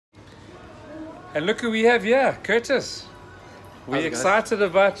And look who we have here, Curtis. We're excited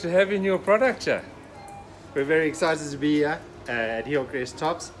about having your product here. We're very excited to be here at Hillcrest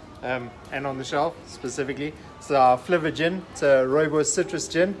Tops and on the shelf specifically. It's our Flivver gin. It's a rooibos citrus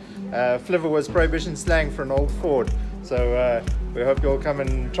gin. Flivver was prohibition slang for an old Ford. So we hope you'll come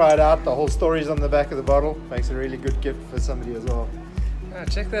and try it out. The whole story's on the back of the bottle. Makes a really good gift for somebody as well.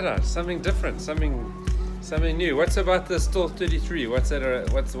 Check that out. Something different, something new. What's about the Still 33? What's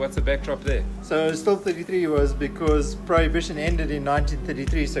the backdrop there? So Still 33 was because prohibition ended in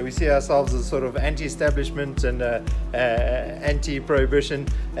 1933. So we see ourselves as sort of anti-establishment and anti-prohibition,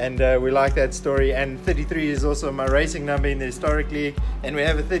 and we like that story. And 33 is also my racing number in the historic league, and we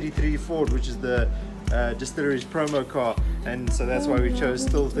have a 33 Ford, which is the distillery's promo car, and so that's why we chose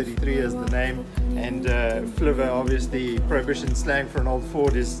Still 33 as the name. And Flivver, obviously prohibition slang for an old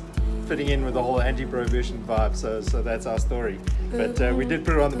Ford, is fitting in with the whole anti-prohibition vibe, so that's our story. But we did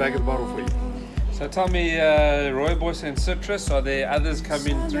put it on the back of the bottle for you. So tell me, rooibos and citrus, are there others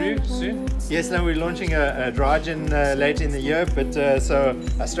coming through soon? Yes, now we're launching a dry gin later in the year, but so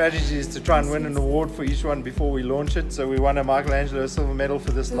our strategy is to try and win an award for each one before we launch it. So we won a Michelangelo silver medal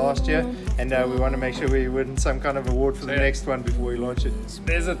for this last year, and we want to make sure we win some kind of award for the next one before we launch it.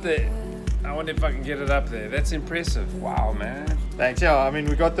 There's it there. I wonder if I can get it up there. That's impressive. Wow, man. Thanks. Yeah, I mean,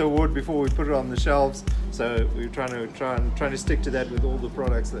 we got the award before we put it on the shelves, so we're trying to stick to that with all the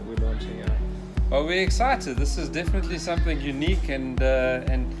products that we're launching. Well, we're excited. This is definitely something unique, and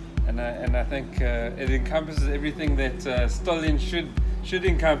I think it encompasses everything that Still should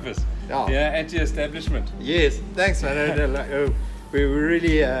encompass. Oh. Yeah, anti-establishment. Yes. Thanks, man. We're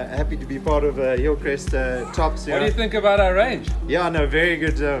really happy to be part of Hillcrest Tops. What do you think about our range? Yeah, no, very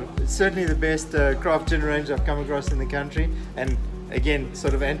good. It's certainly the best craft gin range I've come across in the country, and again,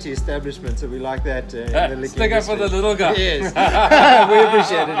 sort of anti-establishment, so we like that. Stick up for the little guy. Yes, we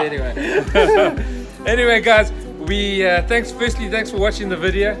appreciate it anyway. Anyway, guys, we thanks for watching the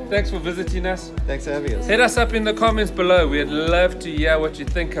video. Thanks for visiting us. Thanks for having us. Hit us up in the comments below. We'd love to hear what you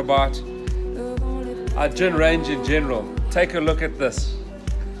think about our gin range in general. Take a look at this.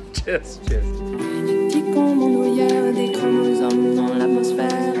 Cheers. Cheers. Qui commandent hier des chromosomes dans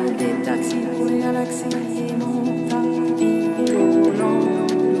l'atmosphère, des taxis pour les galaxies et mon tapis roulant.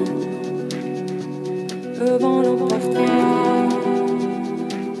 Le vent l'emportera,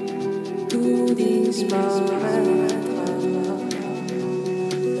 tout disparaîtra.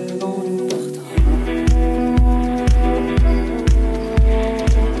 Le vent nous portera.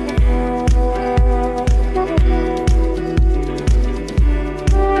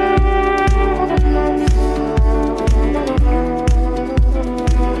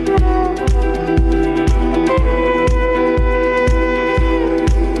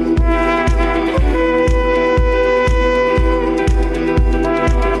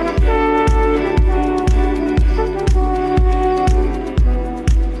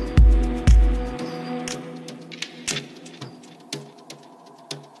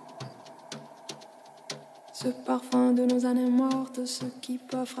 Ce parfum de nos années mortes, ce qui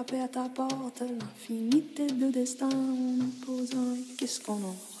peut frapper à ta porte, l'infinité de destins, on nous pose un qu'est-ce qu'on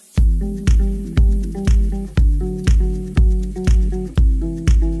en